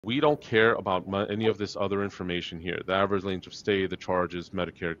We don't care about any of this other information here, the average length of stay, the charges,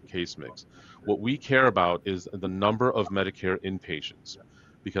 Medicare case mix. What we care about is the number of Medicare inpatients.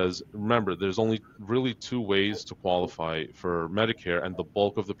 Because remember, there's only really two ways to qualify for Medicare, and the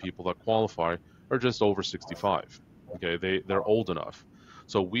bulk of the people that qualify are just over 65. Okay, they're old enough.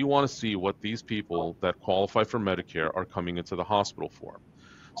 So we want to see what these people that qualify for Medicare are coming into the hospital for.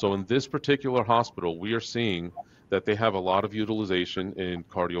 So in this particular hospital, we are seeing that they have a lot of utilization in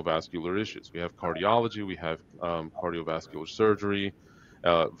cardiovascular issues. We have cardiology, we have cardiovascular surgery,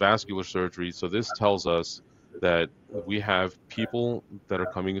 vascular surgery. So this tells us that we have people that are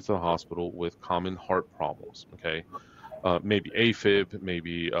coming into the hospital with common heart problems. Okay, maybe AFib,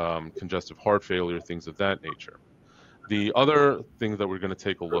 maybe congestive heart failure, things of that nature. The other thing that we're going to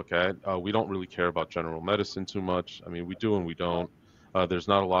take a look at, we don't really care about general medicine too much. I mean, we do and we don't. There's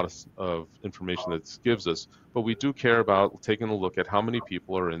not a lot of information that this gives us, but we do care about taking a look at how many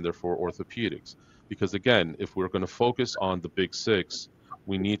people are in there for orthopedics. Because again, if we're going to focus on the big six,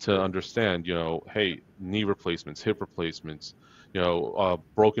 we need to understand, hey, knee replacements, hip replacements,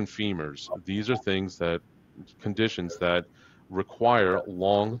 broken femurs. These are conditions that require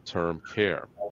long-term care.